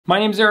My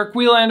name is Eric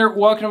Welander.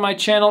 Welcome to my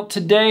channel.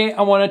 Today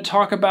I want to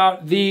talk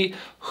about the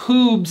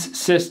Hoobs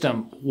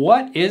system.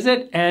 What is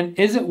it and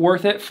is it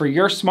worth it for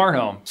your smart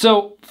home?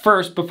 So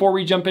first, before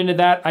we jump into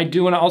that, I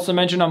do want to also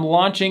mention I'm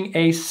launching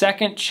a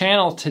second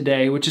channel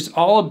today, which is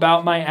all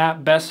about my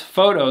app Best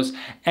Photos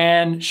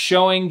and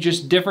showing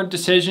just different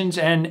decisions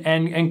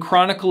and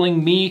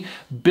chronicling me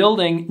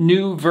building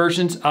new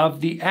versions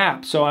of the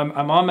app. So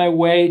I'm on my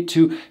way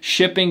to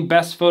shipping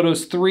Best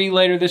Photos 3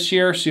 later this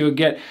year. So you'll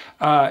get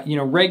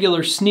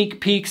regular sneak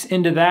peeks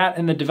into that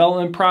and the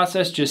development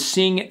process, just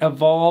seeing it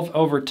evolve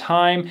over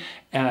time.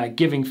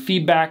 Giving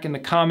feedback in the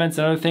comments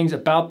and other things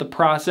about the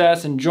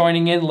process and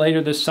joining in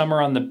later this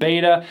summer on the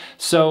beta.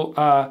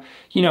 So,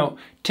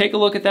 take a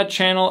look at that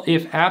channel.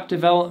 If app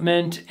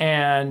development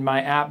and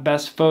my app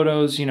Best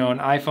Photos, an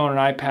iPhone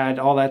and iPad,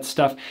 all that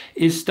stuff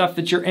is stuff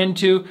that you're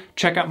into,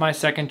 check out my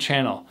second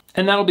channel.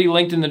 And that'll be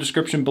linked in the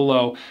description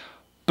below.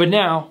 But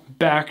now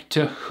back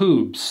to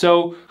Hoobs.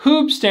 So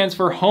Hoobs stands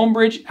for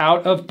Homebridge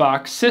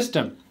Out-of-Box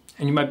System.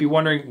 And you might be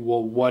wondering,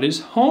 well, what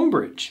is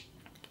Homebridge?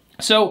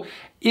 So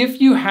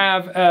if you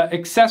have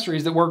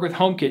accessories that work with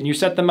HomeKit and you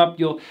set them up,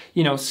 you'll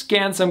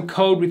scan some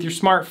code with your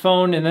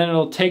smartphone and then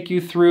it'll take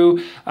you through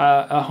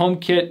a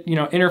HomeKit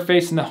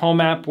interface in the Home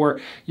app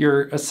where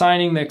you're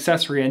assigning the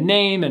accessory a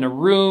name and a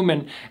room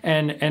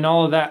and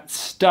all of that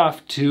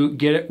stuff to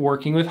get it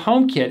working with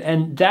HomeKit.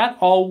 And that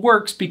all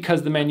works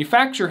because the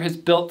manufacturer has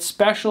built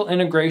special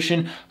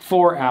integration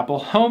for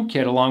Apple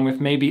HomeKit along with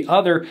maybe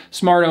other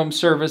smart home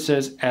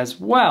services as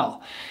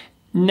well.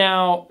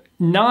 Now,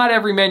 not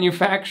every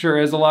manufacturer,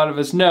 as a lot of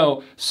us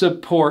know,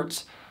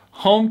 supports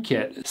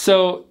HomeKit.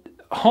 So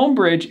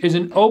Homebridge is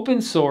an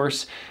open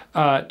source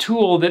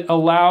tool that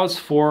allows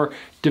for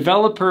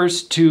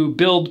developers to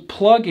build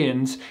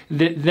plugins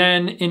that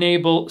then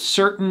enable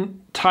certain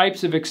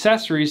types of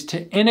accessories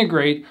to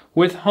integrate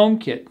with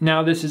HomeKit.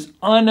 Now this is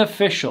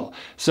unofficial,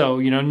 so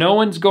no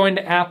one's going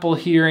to Apple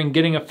here and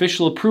getting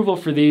official approval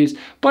for these,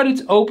 but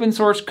it's open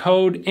source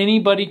code,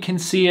 anybody can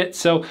see it.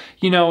 So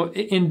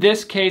in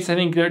this case I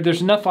think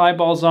there's enough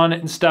eyeballs on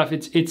it and stuff.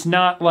 It's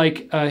not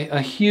like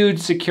a huge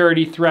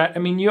security threat. I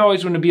mean, you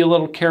always want to be a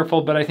little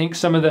careful, but I think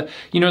some of the,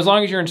 as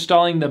long as you're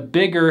installing the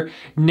bigger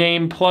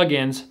name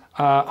plugins,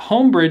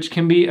 Homebridge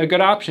can be a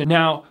good option.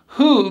 Now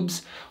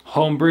Hoobs,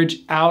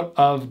 Homebridge out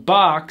of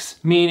box,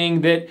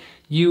 meaning that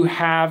you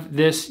have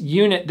this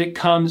unit that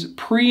comes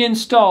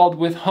pre-installed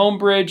with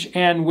Homebridge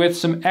and with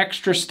some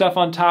extra stuff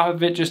on top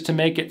of it just to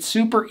make it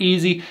super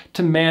easy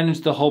to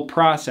manage the whole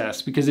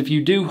process. Because if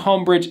you do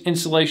Homebridge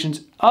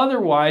installations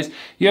otherwise,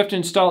 you have to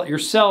install it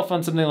yourself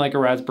on something like a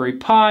Raspberry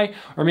Pi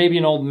or maybe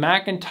an old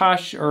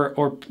Macintosh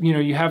or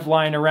you have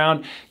lying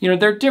around.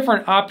 There are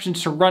different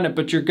options to run it,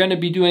 but you're going to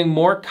be doing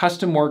more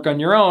custom work on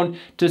your own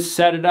to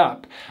set it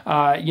up.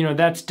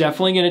 That's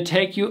definitely going to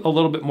take you a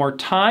little bit more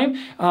time,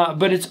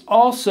 but it's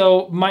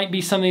also might be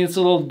something that's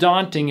a little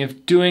daunting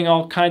if doing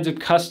all kinds of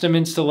custom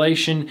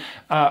installation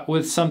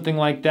with something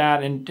like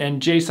that and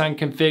JSON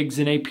configs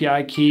and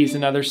API keys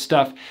and other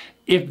stuff.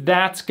 If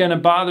that's going to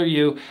bother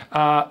you,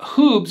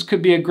 Hoobs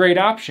could be a great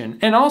option.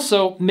 And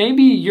also,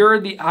 maybe you're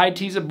the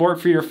IT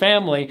support for your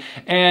family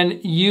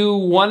and you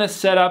want to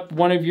set up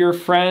one of your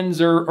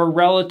friends or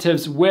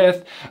relatives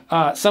with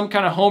some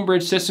kind of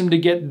Homebridge system to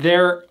get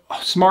their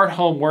smart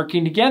home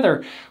working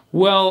together.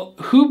 Well,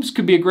 Hoobs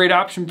could be a great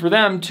option for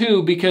them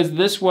too, because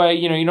this way,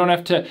 you don't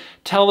have to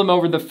tell them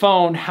over the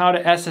phone how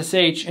to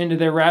SSH into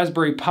their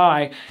Raspberry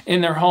Pi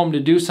in their home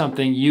to do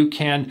something. You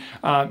can,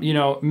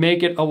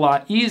 make it a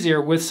lot easier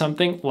with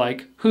something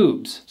like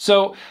Hoobs.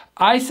 So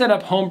I set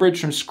up Homebridge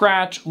from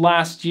scratch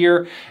last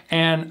year,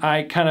 and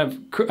I kind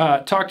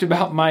of talked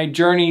about my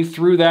journey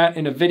through that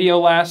in a video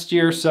last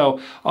year, so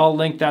I'll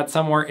link that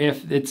somewhere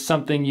if it's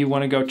something you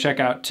want to go check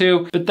out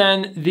too. But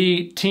then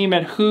the team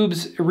at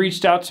Hoobs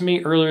reached out to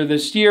me earlier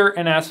this year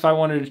and asked if I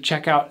wanted to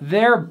check out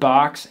their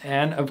box,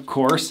 and of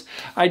course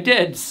I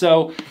did.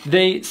 So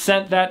they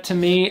sent that to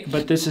me,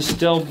 but this is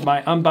still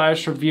my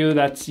unbiased review.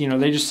 That's,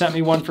 they just sent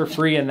me one for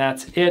free and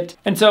that's it.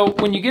 And so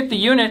when you get the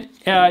unit,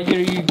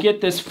 you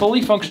get this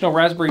fully functional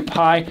Raspberry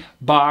Pi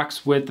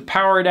box with the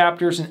power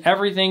adapters and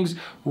everything's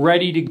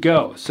ready to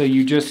go. So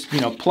you just,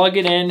 plug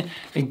it in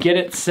and get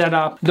it set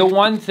up. The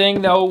one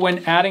thing though,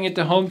 when adding it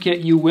to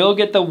HomeKit, you will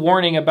get the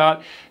warning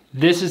about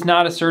this is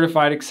not a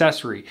certified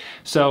accessory.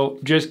 So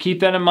just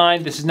keep that in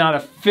mind. This is not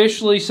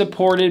officially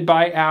supported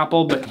by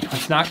Apple, but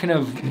it's not going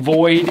to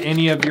void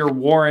any of your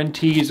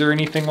warranties or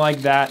anything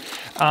like that.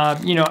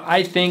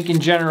 I think in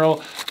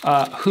general,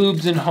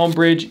 Hoobs and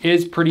Homebridge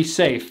is pretty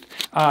safe.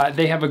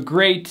 They have a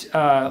great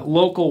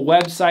local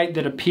website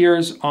that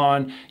appears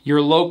on your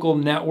local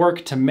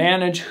network to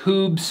manage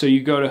Hoobs. So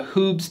you go to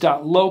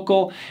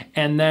hoobs.local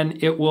and then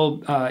it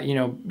will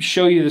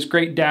show you this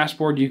great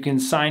dashboard you can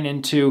sign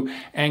into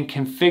and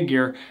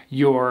configure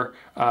your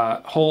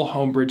whole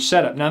Homebridge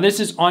setup. Now this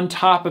is on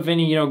top of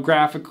any,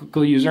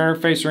 graphical user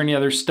interface or any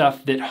other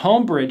stuff that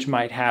Homebridge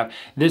might have.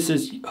 This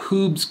is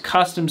Hoobs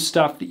custom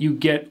stuff that you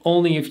get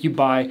only if you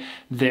buy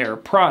their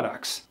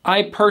products.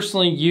 I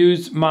personally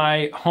use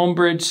my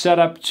Homebridge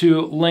setup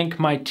to link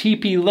my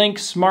TP-Link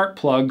smart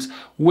plugs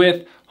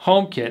with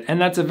HomeKit,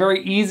 and that's a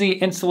very easy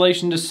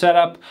installation to set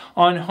up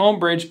on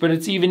Homebridge, but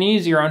it's even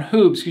easier on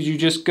Hoobs because you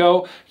just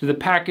go to the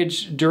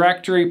package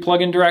directory,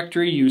 plugin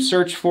directory, you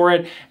search for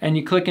it, and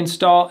you click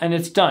install, and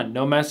it's done.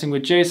 No messing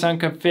with JSON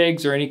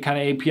configs or any kind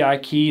of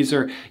API keys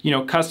or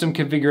custom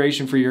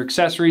configuration for your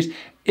accessories.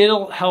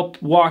 It'll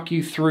help walk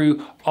you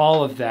through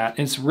all of that.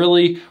 It's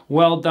really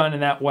well done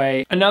in that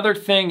way. Another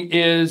thing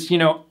is,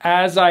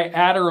 as I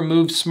add or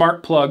remove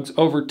smart plugs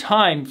over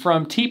time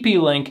from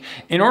TP-Link,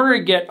 in order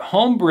to get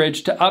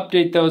Homebridge to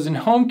update those in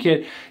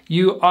HomeKit,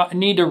 you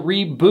need to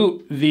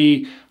reboot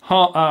the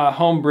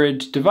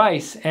Homebridge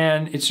device,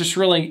 and it's just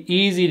really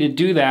easy to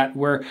do that,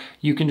 where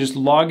you can just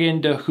log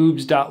into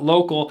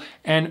hoobs.local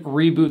and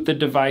reboot the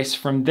device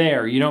from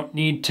there. You don't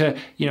need to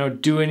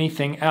do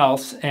anything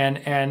else,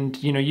 and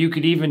you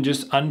could even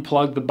just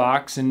unplug the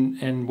box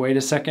and wait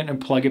a second and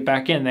plug it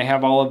back in. They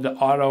have all of the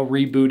auto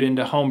reboot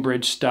into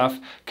Homebridge stuff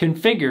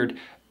configured,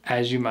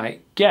 as you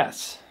might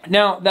guess.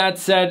 Now, that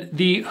said,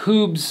 the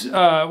Hoobs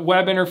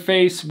web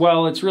interface,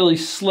 well, it's really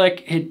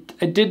slick.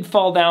 It did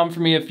fall down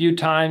for me a few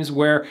times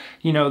where,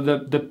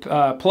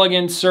 the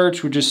plugin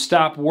search would just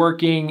stop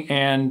working,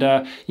 and,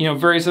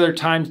 various other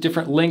times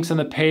different links on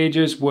the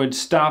pages would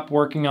stop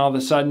working all of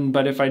a sudden.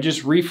 But if I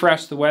just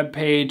refreshed the web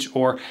page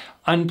or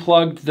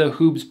unplugged the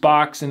Hoobs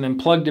box and then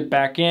plugged it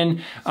back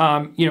in,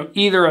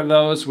 either of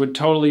those would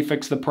totally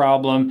fix the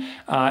problem.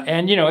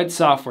 And it's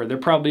software. They're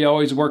probably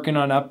always working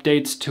on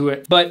updates to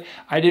it. But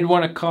I did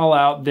want to call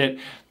out that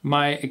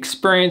my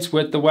experience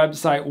with the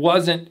website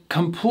wasn't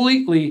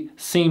completely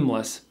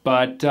seamless,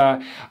 but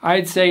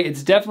I'd say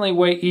it's definitely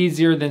way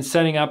easier than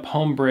setting up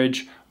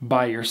Homebridge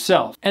by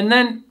yourself. And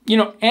then,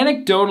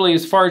 anecdotally,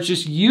 as far as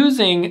just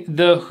using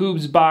the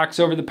Hoobs box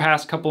over the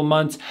past couple of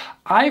months,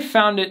 I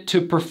found it to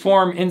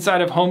perform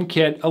inside of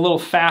HomeKit a little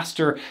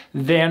faster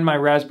than my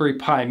Raspberry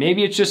Pi.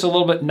 Maybe it's just a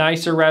little bit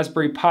nicer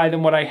Raspberry Pi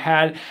than what I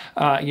had.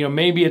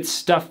 Maybe it's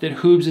stuff that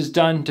Hoobs has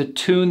done to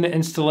tune the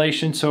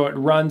installation so it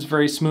runs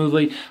very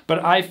smoothly.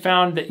 But I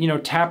found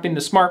that, tapping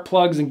the smart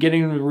plugs and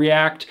getting them to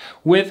react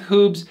with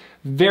Hoobs,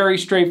 very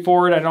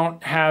straightforward. I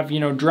don't have,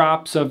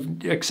 drops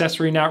of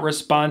accessory not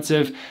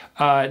responsive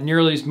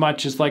nearly as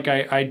much as like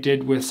I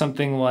did with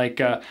something like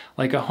a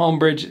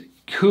Homebridge.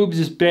 Hoobs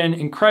has been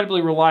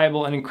incredibly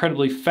reliable and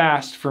incredibly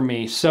fast for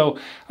me. So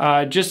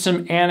just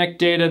some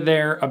anecdata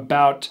there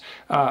about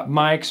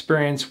my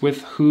experience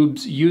with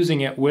Hoobs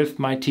using it with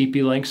my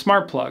TP-Link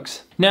smart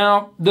plugs.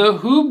 Now, the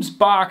Hoobs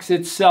box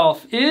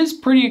itself is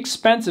pretty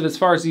expensive as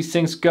far as these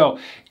things go.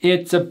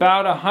 It's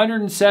about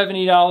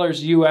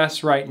 $170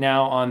 US right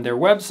now on their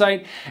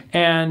website,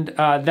 and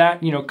that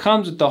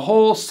comes with the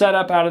whole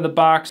setup out of the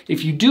box.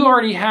 If you do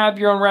already have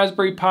your own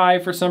Raspberry Pi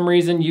for some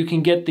reason, you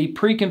can get the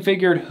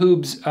pre-configured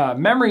Hoobs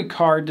memory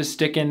card to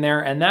stick in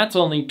there, and that's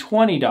only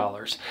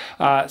 $20.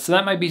 So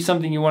that might be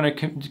something you want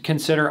to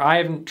consider. I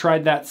haven't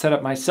tried that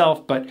setup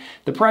myself, but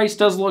the price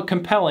does look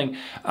compelling.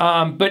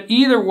 But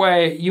either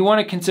way, you want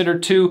to consider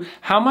too,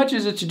 how much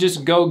is it to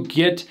just go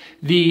get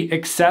the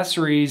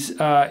accessories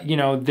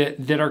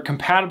that are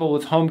compatible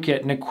with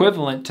HomeKit and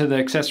equivalent to the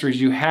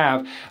accessories you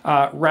have,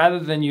 rather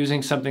than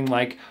using something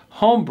like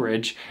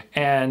Homebridge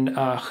and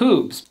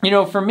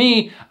Hoobs. For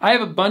me, I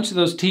have a bunch of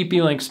those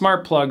TP-Link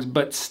smart plugs,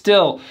 but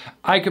still,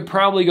 I could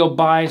probably go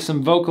buy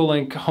some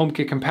VocalLink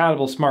HomeKit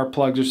compatible smart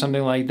plugs or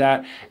something like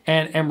that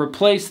and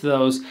replace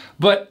those.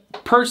 But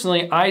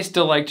personally, I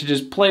still like to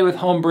just play with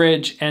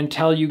Homebridge and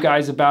tell you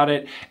guys about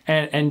it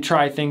and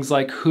try things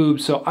like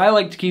Hoobs. So I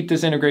like to keep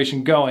this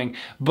integration going,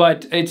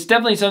 but it's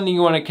definitely something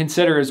you want to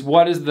consider, is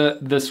what is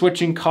the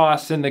switching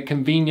costs and the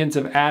convenience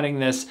of adding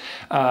this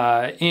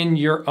in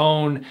your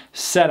own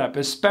setup,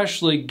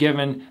 especially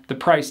given the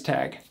price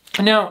tag.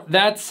 Now,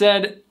 that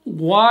said,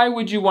 why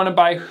would you want to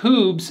buy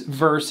Hoobs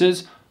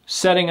versus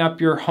setting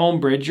up your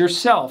Homebridge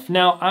yourself?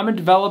 Now, I'm a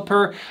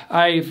developer.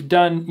 I've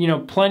done,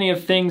 plenty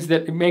of things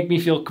that make me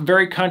feel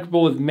very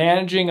comfortable with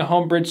managing a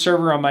Homebridge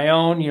server on my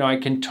own. I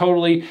can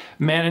totally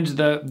manage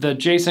the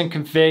JSON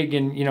config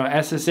and,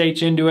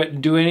 SSH into it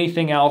and do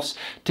anything else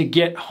to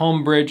get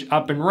Homebridge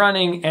up and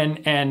running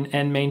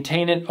and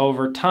maintain it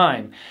over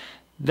time.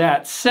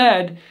 That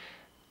said,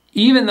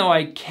 even though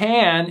I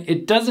can,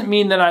 it doesn't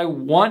mean that I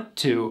want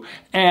to.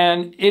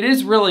 And it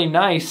is really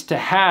nice to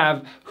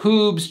have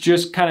Hoobs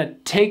just kind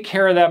of take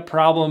care of that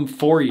problem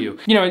for you.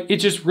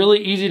 It's just really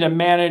easy to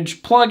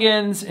manage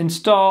plugins,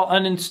 install,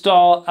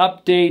 uninstall,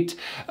 update,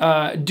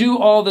 do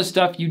all the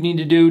stuff you need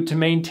to do to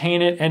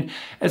maintain it. And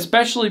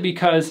especially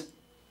because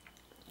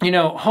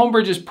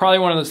Homebridge is probably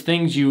one of those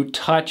things you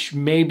touch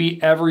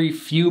maybe every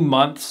few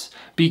months,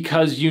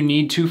 because you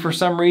need to for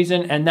some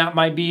reason, and that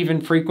might be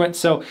even frequent.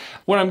 So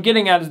what I'm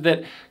getting at is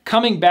that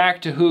coming back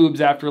to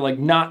Hoobs after like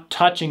not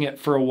touching it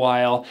for a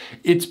while,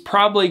 it's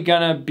probably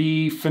gonna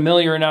be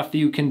familiar enough that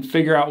you can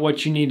figure out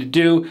what you need to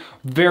do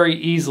very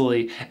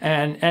easily.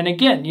 And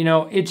again, you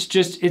know,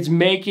 it's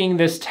making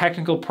this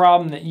technical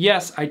problem that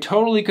yes, I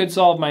totally could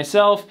solve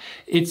myself.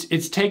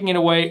 It's taking it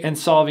away and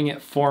solving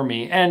it for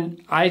me.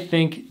 And I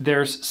think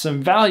there's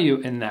some value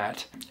in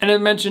that. And as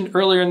I mentioned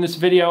earlier in this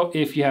video,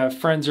 if you have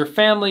friends or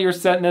family you're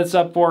setting this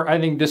up for, I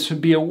think this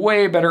would be a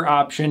way better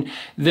option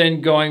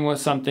than going with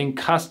something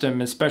custom,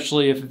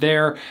 especially if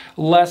they're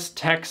less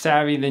tech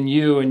savvy than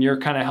you and you're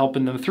kind of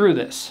helping them through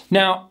this.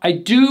 Now, I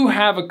do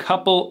have a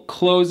couple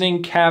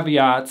closing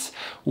caveats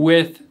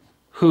with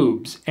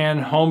Hoobs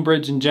and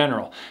Homebridge in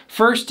general.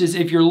 First is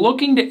if you're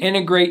looking to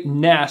integrate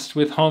Nest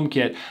with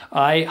HomeKit,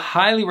 I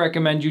highly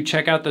recommend you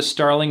check out the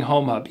Starling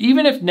Home Hub.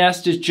 Even if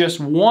Nest is just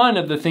one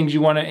of the things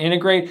you want to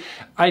integrate,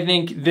 I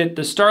think that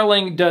the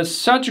Starling does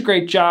such a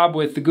great job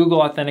with the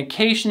Google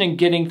authentication and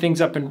getting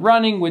things up and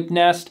running with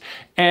Nest,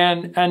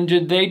 and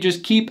they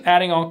just keep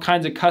adding all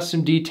kinds of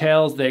custom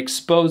details. They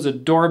expose a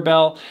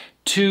doorbell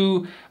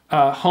to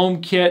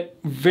HomeKit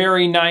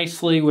very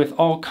nicely with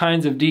all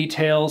kinds of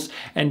details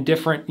and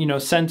different, you know,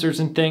 sensors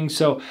and things.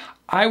 So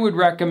I would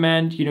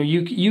recommend, you know,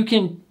 you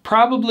can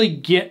probably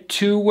get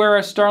to where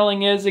a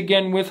Starling is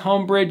again with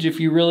Homebridge if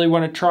you really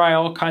want to try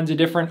all kinds of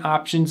different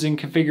options and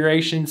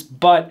configurations,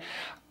 but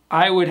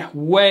I would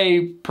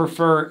way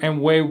prefer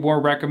and way more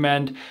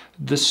recommend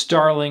the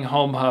Starling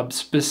Home Hub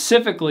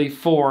specifically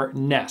for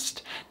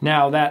Nest.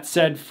 Now that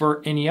said,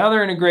 for any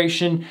other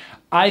integration,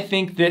 I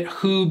think that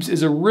Hoobs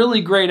is a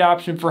really great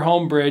option for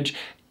Homebridge.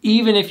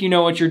 Even if you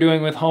know what you're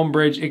doing with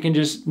Homebridge, it can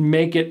just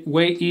make it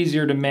way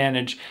easier to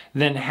manage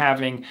than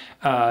having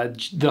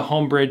the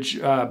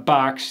Homebridge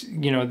box,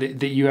 you know,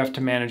 that you have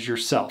to manage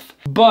yourself.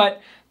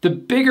 But the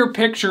bigger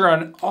picture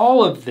on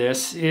all of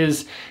this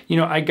is, you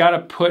know, I gotta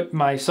put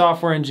my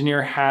software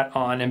engineer hat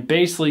on and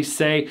basically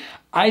say,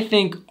 I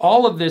think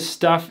all of this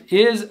stuff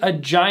is a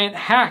giant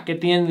hack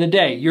at the end of the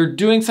day. You're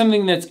doing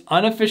something that's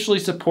unofficially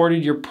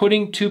supported. You're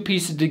putting two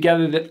pieces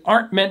together that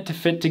aren't meant to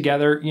fit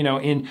together, you know,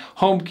 in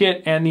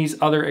HomeKit and these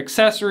other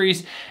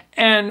accessories.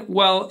 And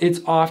well,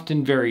 it's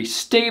often very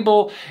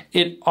stable.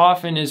 It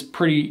often is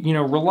pretty, you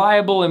know,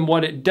 reliable in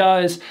what it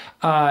does.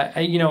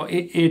 You know,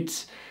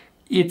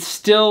 it's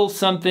still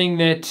something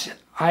that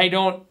I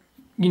don't,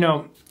 you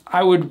know,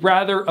 I would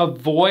rather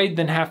avoid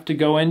than have to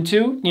go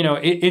into. You know,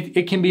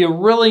 it can be a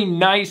really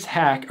nice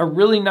hack, a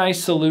really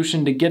nice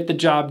solution to get the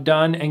job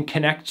done and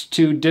connect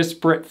to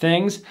disparate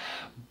things.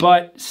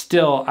 But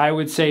still, I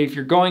would say if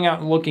you're going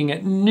out and looking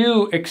at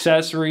new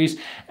accessories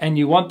and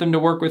you want them to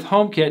work with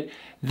HomeKit,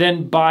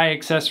 then buy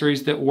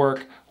accessories that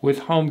work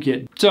with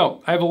HomeKit.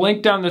 So I have a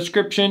link down in the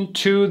description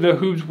to the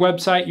Hoobs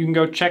website. You can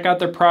go check out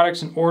their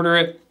products and order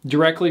it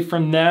directly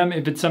from them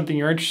if it's something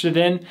you're interested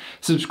in.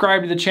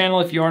 Subscribe to the channel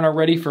if you aren't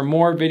already for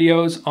more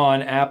videos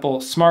on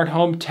Apple smart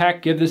home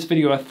tech. Give this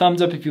video a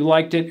thumbs up if you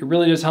liked it. It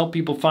really does help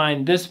people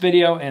find this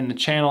video and the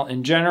channel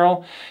in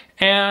general.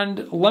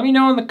 And let me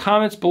know in the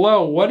comments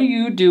below, what do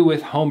you do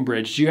with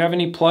Homebridge? Do you have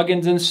any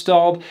plugins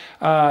installed?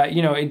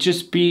 You know, it'd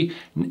just be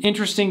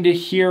interesting to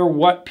hear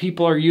what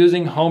people are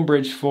using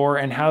Homebridge for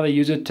and how they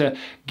use it to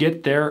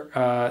get their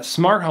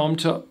smart home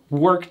to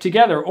work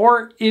together.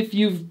 Or if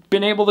you've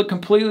been able to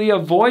completely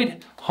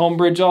avoid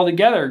Homebridge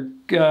altogether,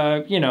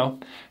 you know,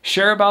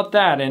 share about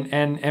that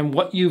and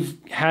what you've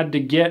had to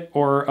get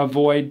or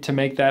avoid to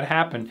make that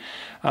happen.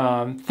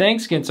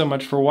 Thanks again so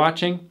much for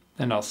watching,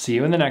 and I'll see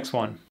you in the next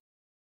one.